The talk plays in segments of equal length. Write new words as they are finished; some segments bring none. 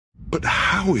But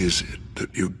how is it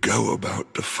that you go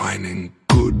about defining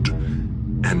good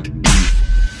and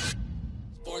evil?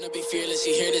 Born to be fearless,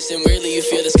 you hear this and weirdly you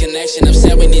feel this connection.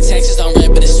 Upset when your text is on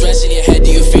red, but it's stress in your head.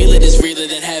 Do you feel it is realer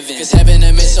than heaven? Cause heaven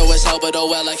admits so is hell, but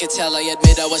oh well, I could tell. I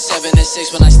admit I was 7 and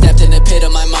 6 when I stepped in the pit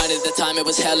of my mind. At the time it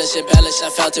was hellish, embellished, I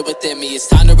felt it within me.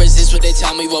 It's time to resist what they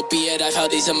tell me will be it. I've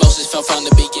held these emotions, felt from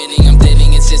the beginning. I'm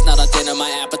thinning, it's just not on dinner. My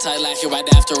appetite lacking right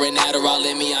after an Adderall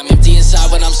in me. I'm empty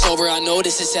inside when I'm sober. I know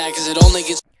this is sad cause it only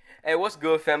gets. Hey, what's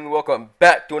good, family? Welcome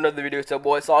back to another video. It's your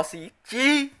boy Saucy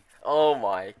G. Oh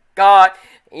my god,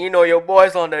 you know your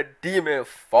boy's on the demon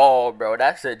fall, bro.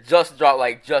 That shit just dropped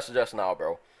like just now,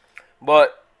 bro.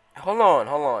 But hold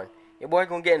on, your boy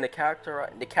gonna get in the character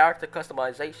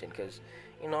customization, cause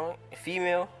you know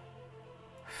female.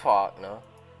 Fuck no.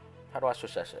 How do I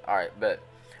switch that shit? All right, bet.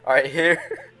 All right, here.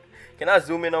 Can I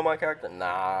zoom in on my character?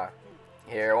 Nah.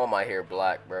 Here, I want my hair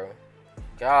black, bro.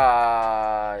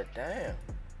 God damn.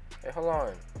 Hey, hold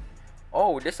on.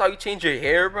 Oh, this how you change your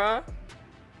hair, bro?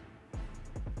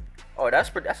 Oh, that's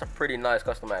a pretty nice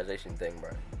customization thing,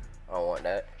 bro. I don't want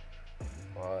that.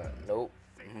 Nope,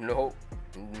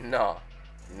 nah,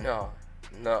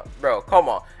 bro. Come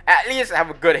on. At least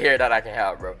have a good hair that I can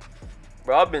have, bro.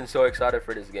 Bro, I've been so excited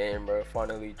for this game, bro.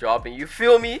 Finally dropping. You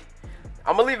feel me?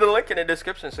 I'm gonna leave the link in the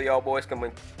description so y'all boys can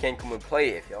come and play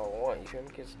it if y'all want. You feel me?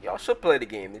 Cause y'all should play the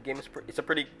game. The game is it's a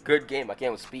pretty good game. I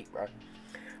can't even speak, bro.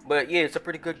 But yeah, it's a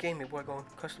pretty good game. Your boy gonna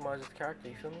customize his character.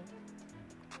 You feel me?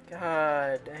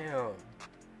 God damn.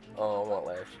 Oh, I want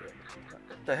last shit.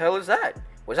 What the hell is that?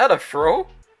 Was that a fro?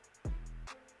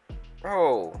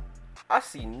 Bro, I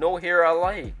see no hair I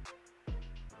like.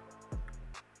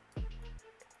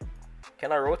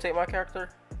 Can I rotate my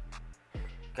character?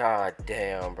 God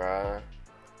damn, bro.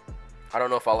 I don't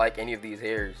know if I like any of these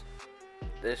hairs.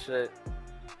 This shit.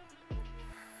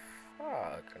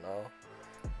 Fuck no.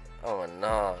 Oh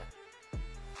nah.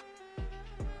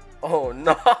 Oh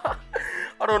nah.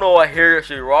 I don't know what hair I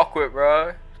should rock with,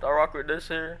 bro. Should I rock with this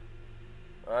hair?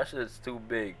 Oh, that shit's too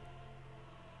big.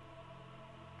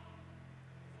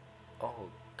 Oh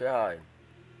god.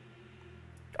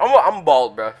 I'm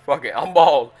bald, bro. Fuck it, I'm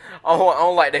bald. I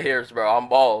don't like the hairs, bro. I'm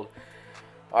bald.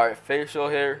 All right, facial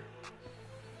hair.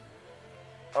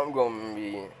 I'm gonna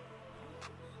be.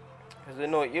 Cause you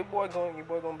know your boy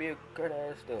gonna be a good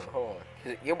ass dude. Hold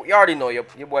on. You already know your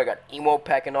boy got emo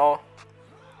pack and all.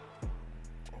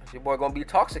 Your boy gonna be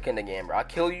toxic in the game, bro. I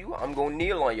kill you, I'm gonna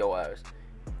kneel on your ass.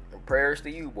 And prayers to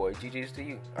you, boy. GG's to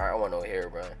you. Alright, I want no hair,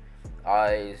 bro.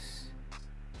 Eyes.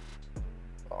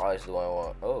 What eyes do I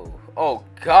want? Oh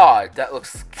god, that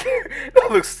looks scary.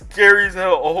 That looks scary as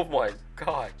hell. Oh my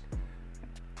god.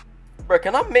 Bro,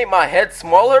 can I make my head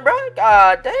smaller, bro?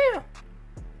 God damn.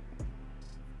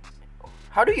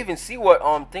 How do you even see what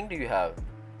thing do you have?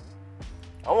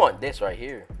 I want this right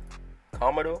here.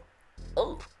 Commodore.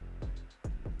 Oh.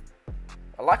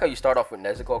 I like how you start off with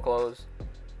Nezuko clothes.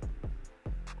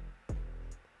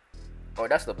 Oh,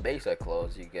 that's the basic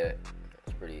clothes you get.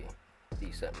 It's pretty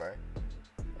decent, right?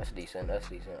 That's decent.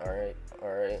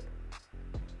 Alright.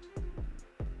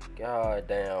 God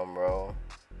damn, bro.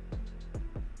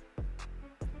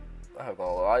 I'm not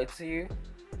gonna lie to you.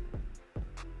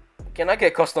 Can I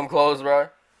get custom clothes, bro?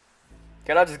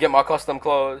 Can I just get my custom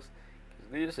clothes?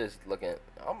 This is looking.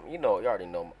 You know, you already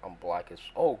know I'm black as.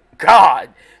 Oh God.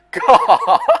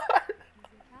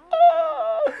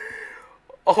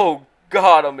 Oh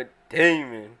god, I'm a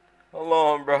demon. Hold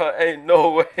on, bro. Ain't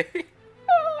no way.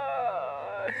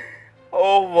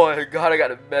 Oh my god, I got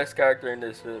the best character in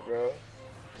this shit, bro.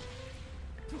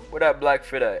 Where that black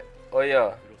fit at? Oh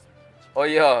yeah.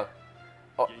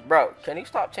 Oh, bro, can you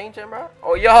stop changing, bro?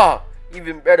 Oh yeah,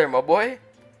 even better, my boy.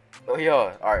 Oh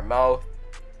yeah. All right, mouth.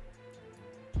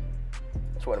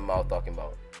 That's what the mouth talking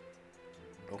about.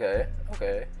 Okay. What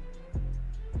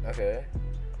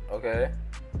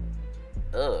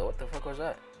the fuck was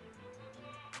that?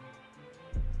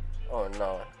 Oh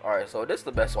no. Alright, so this is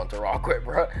the best one to rock with,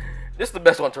 bro. This is the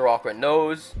best one to rock with.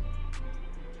 Nose.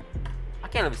 I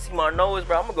can't even see my nose,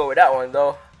 bro. I'm gonna go with that one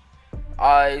though.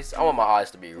 Eyes. I want my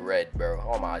eyes to be red, bro. I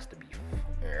want my eyes to be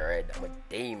red. I'm a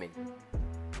demon.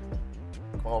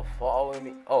 Come on, follow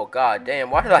me. Oh god damn.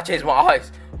 Why did I change my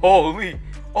eyes? Holy.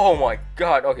 Oh my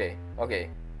god. Okay.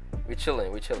 We're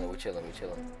chilling. Okay,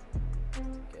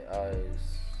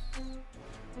 eyes.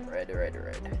 Red.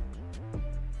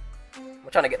 I'm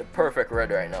trying to get the perfect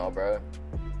red right now, bro.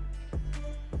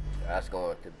 That's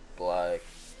going to black.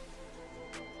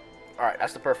 Alright,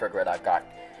 that's the perfect red I got.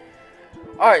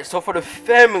 Alright, so for the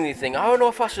family thing, I don't know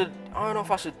if I should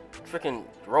freaking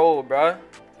roll, bro.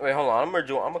 Wait, hold on. I'm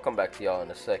gonna come back to y'all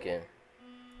in a second.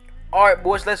 Alright,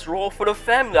 boys, let's roll for the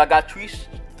family. I got three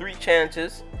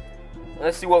chances.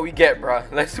 Let's see what we get, bro.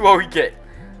 Let's see what we get.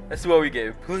 Let's see what we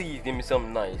get. Please give me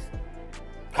something nice.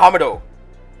 Kamado.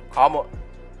 Kama.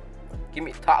 Give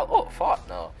me oh fuck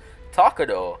no.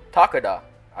 Tokito. Takada.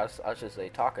 I should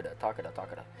say Takada.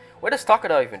 Takada. What does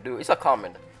Takada even do? It's a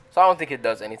comment. So I don't think it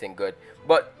does anything good.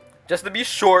 But just to be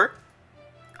sure,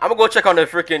 I'm gonna go check on the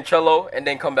freaking cello and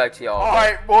then come back to y'all.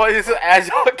 Alright, boys, as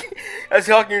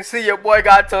y'all can see, your boy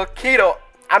got Tokito.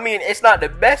 I mean, it's not the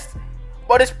best,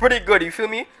 but it's pretty good, you feel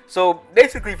me? So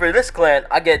basically for this clan,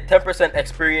 I get 10%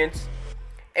 experience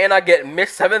and I get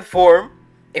Miss 7th form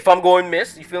if I'm going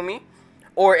Miss, you feel me?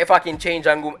 Or if I can change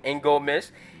and go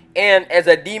Miss. And as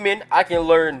a demon, I can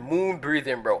learn moon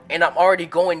breathing, bro. And I'm already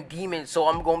going demon, so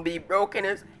I'm gonna be broken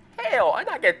as hell. And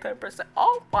I get 10%.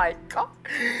 Oh my god.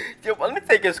 Yo, let me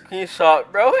take a screenshot,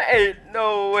 bro. Ain't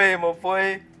no way, my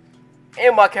boy.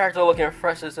 And my character looking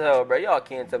fresh as hell, bro. Y'all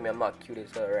can't tell me I'm not cute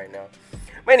as hell right now.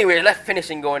 But anyway, let's finish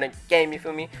and go in the game, you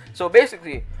feel me? So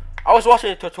basically, I was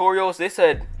watching the tutorials. They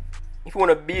said if you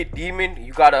want to be a demon,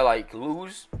 you gotta like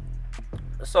lose.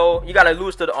 So you gotta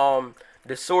lose to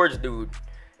the swords dude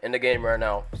in the game right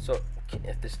now. So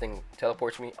if this thing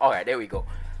teleports me, all right, there we go.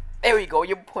 There we go.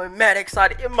 Your boy mad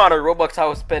excited. The amount of Robux I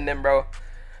was spending, bro.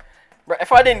 Bro,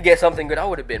 if I didn't get something good, I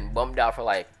would have been bummed out for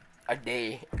like a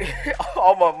day.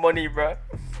 All my money, bro.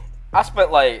 I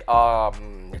spent like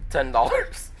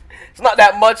 $10. It's not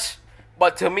that much,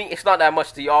 but to me, it's not that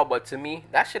much to y'all. But to me,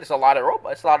 that shit is a lot of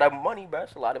Robux. It's a lot of money, bro.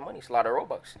 It's a lot of money. It's a lot of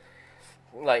Robux.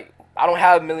 Like, I don't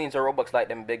have millions of Robux like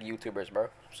them big YouTubers, bro.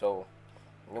 So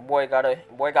your boy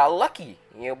got lucky.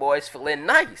 Your boy's feeling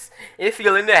nice. He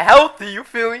feeling healthy. You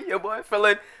feel me? Your boy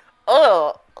feeling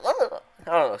I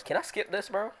don't know. Can I skip this,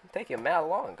 bro? I'm taking mad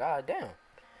long. God damn.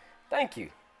 Thank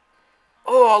you.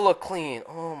 Oh, I look clean.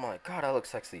 Oh my god, I look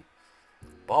sexy.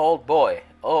 Bald boy.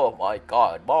 Oh my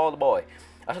god, bald boy.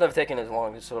 I should have taken as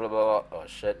long as sort of oh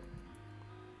shit.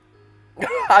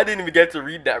 I didn't even get to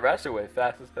read that. That shit went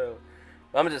fast as hell.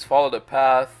 I'm gonna just follow the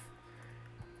path.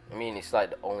 I mean, it's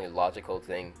like the only logical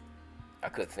thing I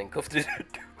could think of to do.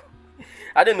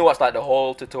 I didn't watch like the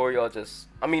whole tutorial.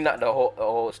 I mean, not the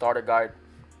whole starter guide.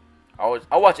 I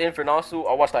watched Infernasu.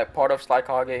 I watched like part of Sly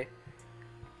Kage.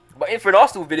 But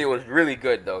Infernasu video was really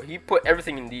good though. He put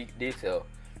everything in detail.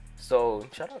 So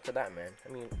shout out to that man.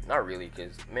 I mean, not really,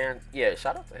 cause man, yeah,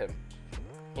 shout out to him.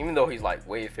 Even though he's like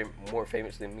way more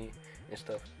famous than me and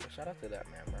stuff. But shout out to that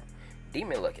man, bro.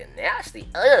 Demon looking nasty.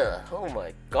 Ugh. Oh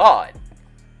my god.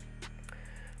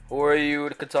 Who are you?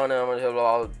 The katana. Blah,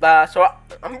 blah, blah. So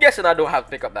I'm guessing I don't have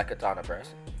to pick up that katana, bro.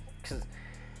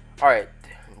 Alright.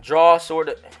 Draw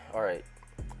sword. Alright.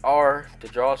 R to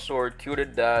draw sword. Q to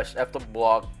dash. F to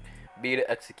block. B to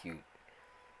execute.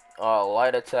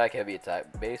 Light attack. Heavy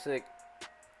attack. Basic.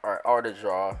 Alright. R to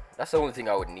draw. That's the only thing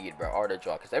I would need, bro. R to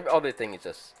draw. Because every other thing is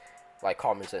just like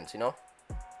common sense, you know?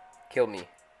 Kill me.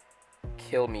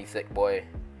 Kill me, thick boy.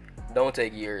 Don't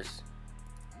take years.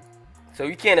 So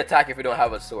you can't attack if you don't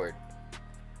have a sword.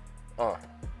 I'm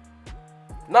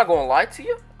not gonna lie to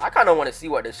you. I kind of want to see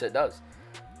what this shit does.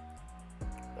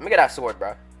 Let me get that sword,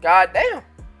 bro. God damn.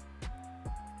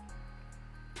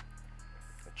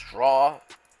 Draw.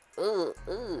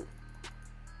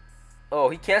 Oh,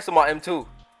 he canceled my M2.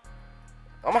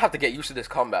 I'm gonna have to get used to this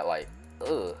combat. Like,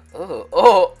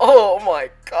 oh my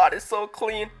god, it's so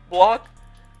clean. Block.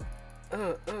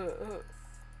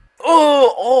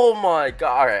 Oh my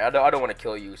god. Alright, I don't want to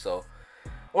kill you, so I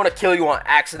want to kill you on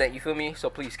accident, you feel me? So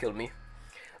please kill me.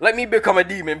 Let me become a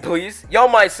demon, please. Y'all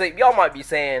might be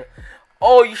saying,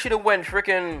 oh, you should have went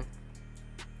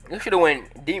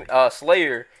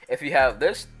Slayer if you have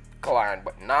this clan.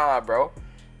 But nah, bro.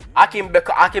 I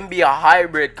can be a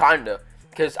hybrid kinda,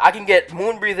 because I can get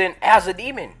moon breathing as a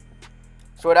demon.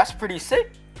 So that's pretty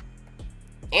sick.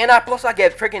 And plus I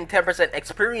get freaking 10%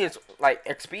 experience, like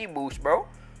XP boost, bro.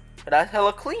 That's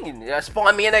hella clean. That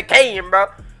spawned me in the game, bro.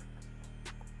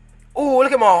 Ooh,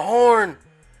 look at my horn.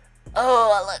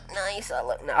 Oh, I look nice.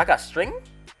 I got string?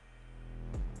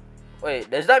 Wait,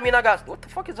 does that mean I got... What the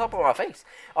fuck is up on my face?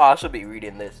 Oh, I should be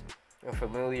reading this.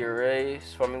 Familiar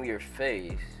race, familiar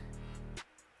face.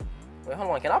 Wait, hold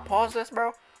on. Can I pause this,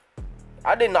 bro?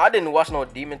 I didn't watch no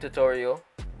demon tutorial.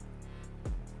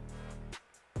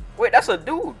 Wait, that's a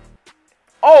dude.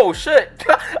 Oh shit.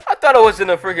 I thought I was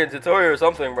in a freaking tutorial or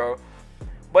something, bro.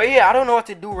 But yeah, I don't know what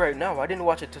to do right now. I didn't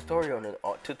watch a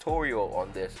tutorial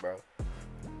on this, bro.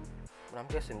 But I'm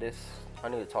guessing this. I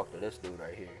need to talk to this dude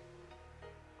right here.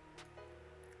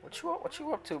 What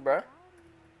you up to, bro?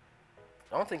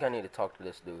 I don't think I need to talk to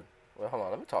this dude. Well, hold on.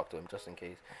 Let me talk to him just in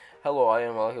case. Hello, I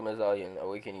am Alchemist Alien.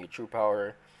 Awaken your true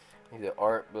power. The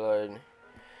art blood.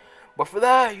 But for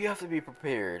that, you have to be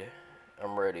prepared.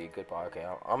 I'm ready. Goodbye. Okay,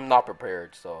 I'm not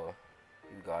prepared, so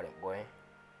you got it, boy.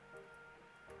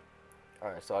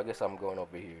 Alright, so I guess I'm going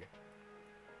over here.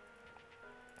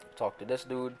 Talk to this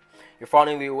dude. You're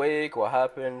finally awake. What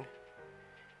happened?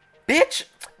 Bitch!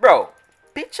 Bro.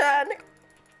 Bitch ass nigga.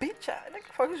 Bitch ass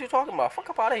nigga. Fuck is you talking about? Fuck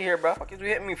up out of here, bro. Fuck is you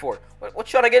hitting me for? What you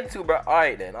trying to get into, bro?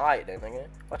 Alright then, nigga.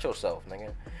 Watch yourself,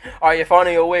 nigga. Alright, you're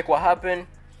finally awake. What happened?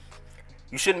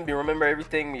 You shouldn't be remember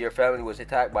everything. Your family was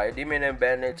attacked by a demon and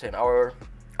bandits and our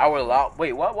loud.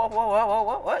 Wait, what?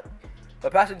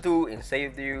 But passing through and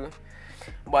saved you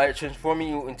by transforming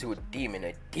you into a demon.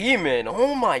 A demon?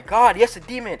 Oh my god, yes, a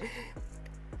demon.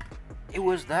 It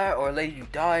was that or later you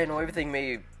died and everything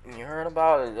made you heard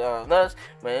about it. Nuts,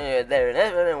 man,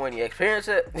 there when you experience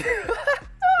it.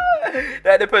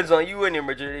 That depends on you and your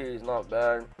maturity. It's not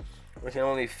bad. We can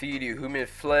only feed you human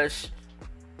flesh.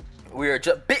 We are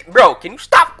just bro. Can you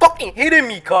stop fucking hitting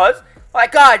me, cuz?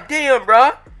 Like, god damn,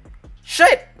 bro.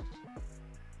 Shit.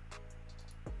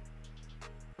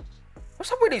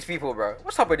 What's up with these people, bro?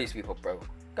 What's up with these people, bro?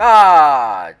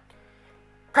 God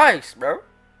Christ, bro.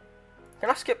 Can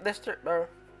I skip this trip, bro?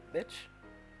 Bitch.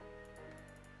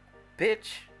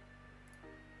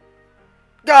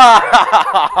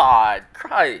 God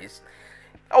Christ.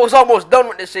 I was almost done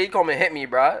with this shit. He come and hit me,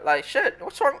 bro. Like, shit.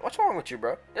 What's wrong with you,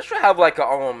 bro? This should have like a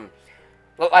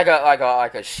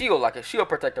like a shield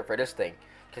protector for this thing.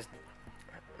 Cause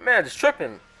man, just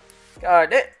tripping.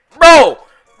 God damn, bro.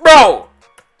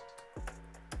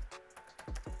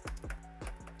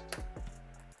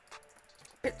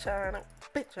 Bitch ass.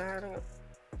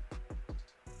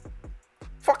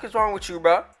 Fuck is wrong with you,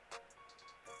 bro?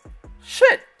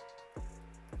 Shit.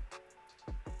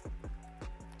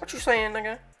 What you saying,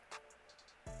 nigga?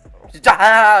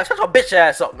 Shut your bitch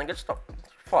ass up, nigga. Stop.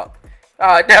 Fuck.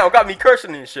 Damn, got me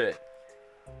cursing and shit.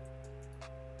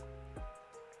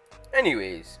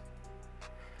 Anyways.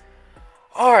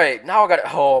 Alright, now I got it.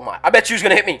 Oh my. I bet you was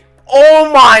gonna hit me.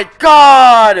 Oh my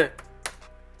god!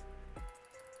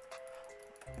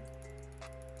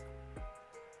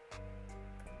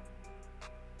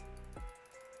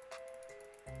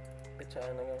 Bitch ass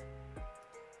nigga.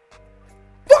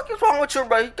 Fuck is wrong with you,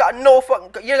 bro? You got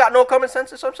no common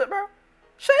sense or some shit, bro?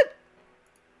 Shit.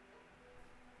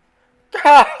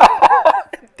 God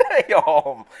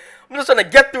damn. I'm just trying to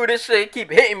get through this shit. Keep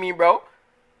hitting me, bro.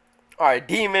 Alright,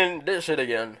 demon, this shit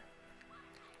again.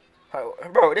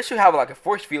 Bro, this should have like a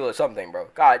force field or something, bro.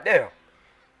 God damn.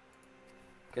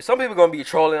 Cause some people gonna be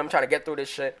trolling. I'm trying to get through this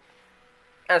shit.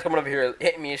 And it's coming over here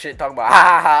hitting me and shit, talking about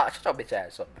ha. Shut your bitch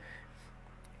ass up.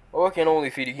 Or can only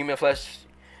feed you human flesh,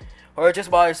 or just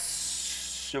by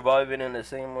surviving in the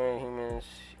same way humans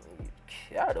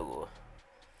cattle.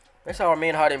 That's our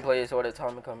main hiding place. All the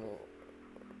time to come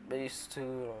base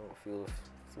to feel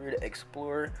free to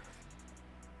explore.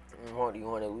 And what do you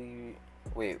want to leave?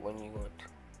 Wait, when you want to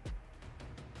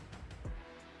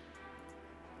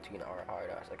in our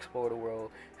hideouts, explore the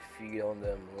world, feed on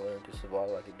them, learn to survive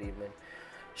like a demon.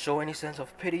 Show any sense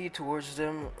of pity towards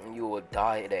them, and you will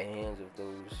die at the hands of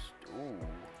those. Ooh.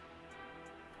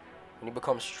 When you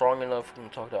become strong enough to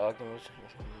talk to arguments,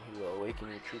 you will awaken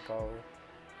your true power,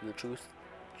 your true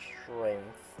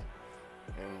strength,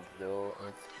 and though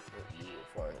you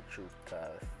will find a true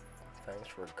path. Thanks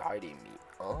for guiding me.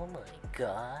 Oh my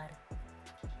god.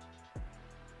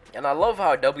 And I love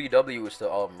how WW is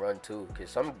still run too, because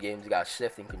some games got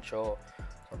shift and control,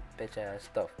 some bitch ass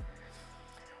stuff.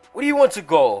 Where do you want to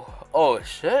go? Oh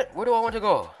shit, where do I want to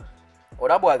go? Oh,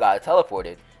 that boy got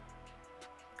teleported.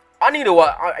 I need to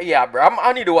watch. Yeah, bro,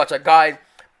 I need to watch a guide.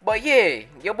 But yeah,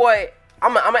 your boy,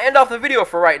 I'm gonna end off the video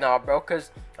for right now, bro,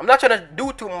 because I'm not trying to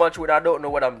do too much when I don't know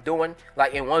what I'm doing.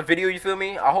 Like in one video, you feel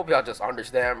me? I hope y'all just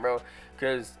understand, bro,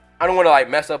 because I don't want to like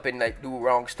mess up and like do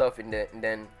wrong stuff and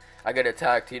then I get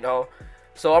attacked, you know.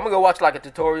 So I'm gonna go watch like a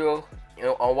tutorial, you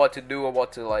know, on what to do or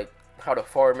what to like how to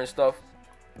farm and stuff.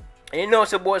 And you know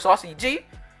it's your boy Saucy G,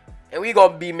 and we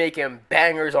gonna be making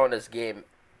bangers on this game.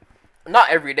 Not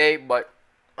every day, but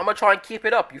I'm gonna try and keep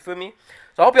it up, you feel me?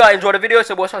 So I hope y'all enjoyed the video. It's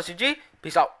your boy Saucy G.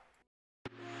 Peace out.